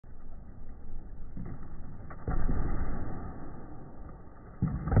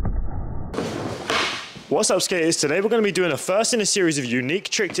What's up, skaters? Today we're going to be doing a first in a series of unique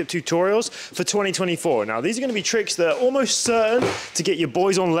trick tip tutorials for 2024. Now these are going to be tricks that are almost certain to get your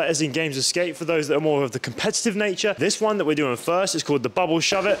boys on letters in games of skate for those that are more of the competitive nature. This one that we're doing first is called the bubble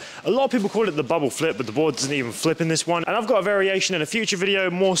shove it. A lot of people call it the bubble flip, but the board doesn't even flip in this one. And I've got a variation in a future video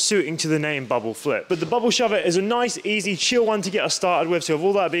more suiting to the name bubble flip. But the bubble shove it is a nice, easy, chill one to get us started with. So with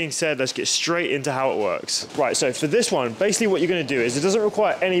all that being said, let's get straight into how it works. Right, so for this one, basically what you're going to do is it doesn't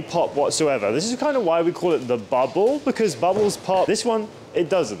require any pop whatsoever. This is kind of why we call it the bubble, because bubbles pop. This one, it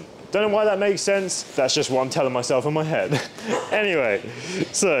doesn't. Don't know why that makes sense. That's just what I'm telling myself in my head. Anyway,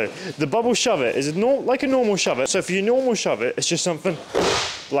 so the bubble shove it is like a normal shove it. So for your normal shove it, it's just something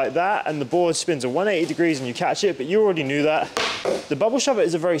like that, and the board spins at 180 degrees and you catch it, but you already knew that. The bubble shove it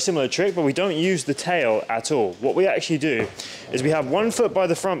is a very similar trick, but we don't use the tail at all. What we actually do is we have one foot by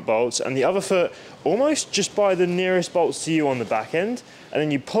the front bolts and the other foot almost just by the nearest bolts to you on the back end, and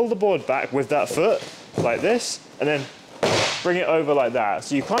then you pull the board back with that foot like this, and then bring it over like that.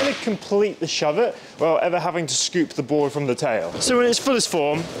 So you kind of complete the shove it without ever having to scoop the board from the tail. So in its fullest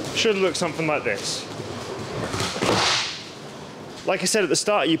form, should look something like this. Like I said at the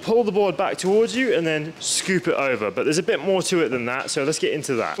start, you pull the board back towards you and then scoop it over, but there's a bit more to it than that, so let's get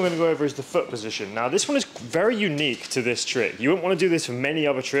into that. What I'm gonna go over is the foot position. Now this one is very unique to this trick. You wouldn't wanna do this for many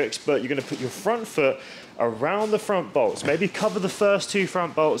other tricks, but you're gonna put your front foot around the front bolts. Maybe cover the first two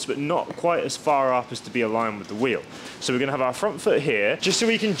front bolts, but not quite as far up as to be aligned with the wheel. So we're gonna have our front foot here, just so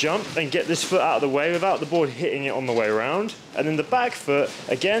we can jump and get this foot out of the way without the board hitting it on the way around. And then the back foot,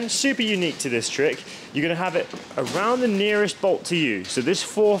 again, super unique to this trick, you're gonna have it around the nearest bolt to you. So this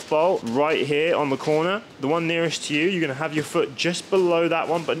fourth bolt right here on the corner, the one nearest to you, you're gonna have your foot just below that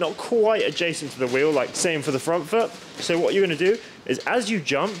one, but not quite adjacent to the wheel, like same for the front foot. So what you're gonna do is as you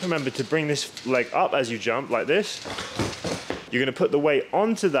jump, remember to bring this leg up as you jump like this. You're gonna put the weight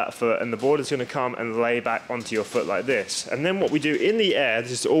onto that foot and the board is gonna come and lay back onto your foot like this. And then what we do in the air,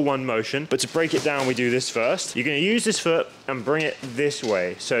 this is all one motion, but to break it down, we do this first. You're gonna use this foot and bring it this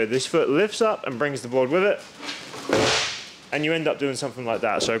way. So this foot lifts up and brings the board with it. And you end up doing something like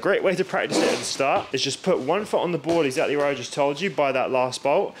that. So a great way to practice it at the start is just put one foot on the board exactly where I just told you by that last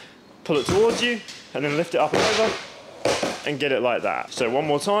bolt, pull it towards you, and then lift it up and over, and get it like that. So one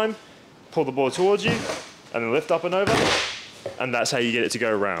more time, pull the board towards you, and then lift up and over, and that's how you get it to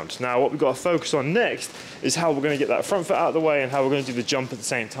go around. Now what we've got to focus on next is how we're going to get that front foot out of the way and how we're going to do the jump at the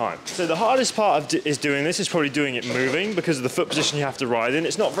same time. So the hardest part is doing this is probably doing it moving, because of the foot position you have to ride in.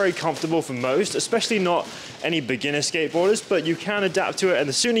 It's not very comfortable for most, especially not any beginner skateboarders, but you can adapt to it, and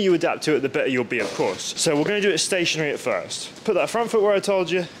the sooner you adapt to it, the better you'll be, of course. So we're going to do it stationary at first. Put that front foot where I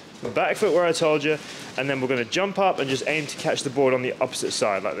told you, the back foot where I told you, and then we're going to jump up and just aim to catch the board on the opposite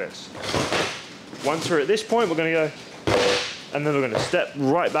side like this. Once we're at this point, we're going to go, and then we're going to step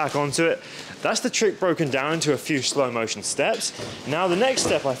right back onto it. That's the trick broken down into a few slow motion steps. Now the next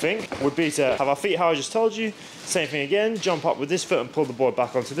step, I think, would be to have our feet how I just told you. Same thing again, jump up with this foot and pull the board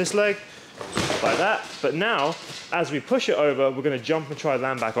back onto this leg, like that. But now, as we push it over, we're going to jump and try and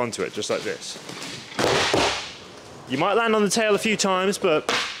land back onto it, just like this. You might land on the tail a few times,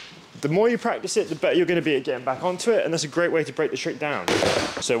 but the more you practice it, the better you're going to be at getting back onto it, and that's a great way to break the trick down.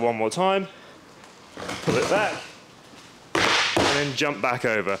 So one more time, pull it back, and then jump back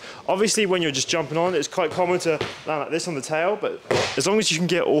over. Obviously, when you're just jumping on, it's quite common to land like this on the tail, but as long as you can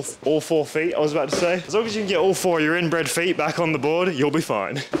get all 4 feet, I was about to say, as long as you can get all 4 of your inbred feet back on the board, you'll be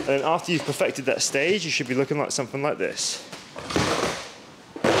fine. And then after you've perfected that stage, you should be looking like something like this.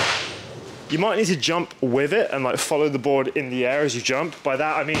 You might need to jump with it and like follow the board in the air as you jump. By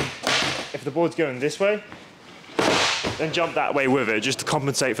that, I mean, if the board's going this way, then jump that way with it, just to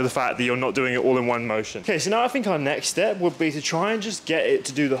compensate for the fact that you're not doing it all in one motion. Okay, so now I think our next step would be to try and just get it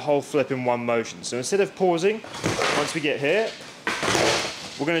to do the whole flip in one motion. So instead of pausing, once we get here,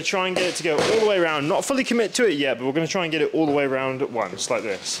 we're gonna try and get it to go all the way around. Not fully commit to it yet, but we're gonna try and get it all the way around at once, like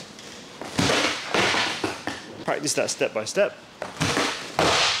this. Practice that step by step.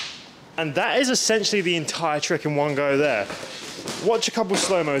 And that is essentially the entire trick in one go there. Watch a couple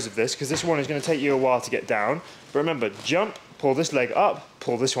slow-mos of this, because this one is going to take you a while to get down. But remember, jump, pull this leg up,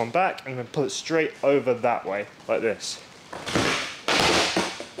 pull this one back, and then pull it straight over that way, like this.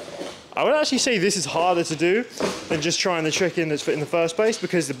 I would actually say this is harder to do than just trying the trick in the first place,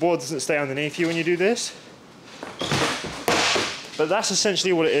 because the board doesn't stay underneath you when you do this. But that's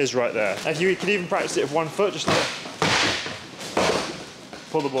essentially what it is right there. If you could even practice it with one foot, just like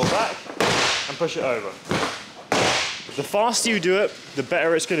pull the ball back and push it over. The faster you do it, the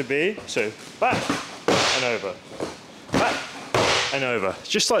better it's going to be. So back and over, back and over,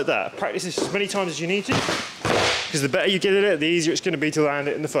 just like that. Practice this as many times as you need to. because the better you get at it, the easier it's going to be to land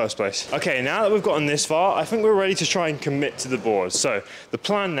it in the first place. Okay, now that we've gotten this far, I think we're ready to try and commit to the board. So the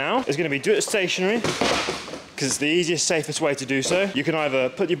plan now is going to be do it stationary, because it's the easiest, safest way to do so. You can either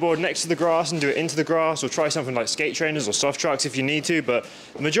put your board next to the grass and do it into the grass, or try something like skate trainers or soft trucks if you need to, but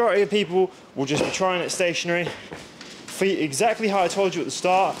the majority of people will just be trying it stationary. Feet exactly how I told you at the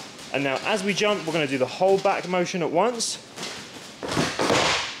start, and now as we jump, we're going to do the whole back motion at once.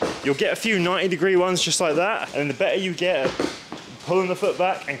 You'll get a few 90-degree ones just like that, and then the better you get at pulling the foot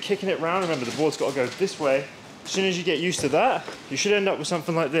back and kicking it round, remember the board's got to go this way. As soon as you get used to that, you should end up with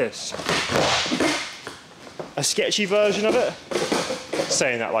something like this. A sketchy version of it.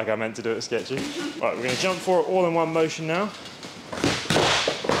 Saying that like I meant to do it sketchy. Right, we're going to jump for it all in one motion now.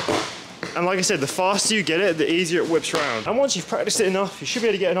 And like I said, the faster you get it, the easier it whips around. And once you've practiced it enough, you should be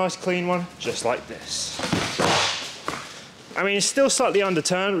able to get a nice clean one, just like this. I mean, it's still slightly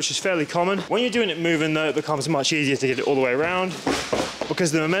underturned, which is fairly common. When you're doing it moving though, it becomes much easier to get it all the way around,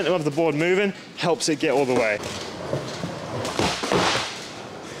 because the momentum of the board moving helps it get all the way.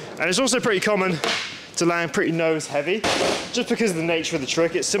 And it's also pretty common to land pretty nose heavy, just because of the nature of the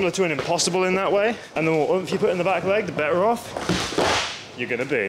trick. It's similar to an impossible in that way, and the more oomph you put in the back leg, the better off you're gonna be.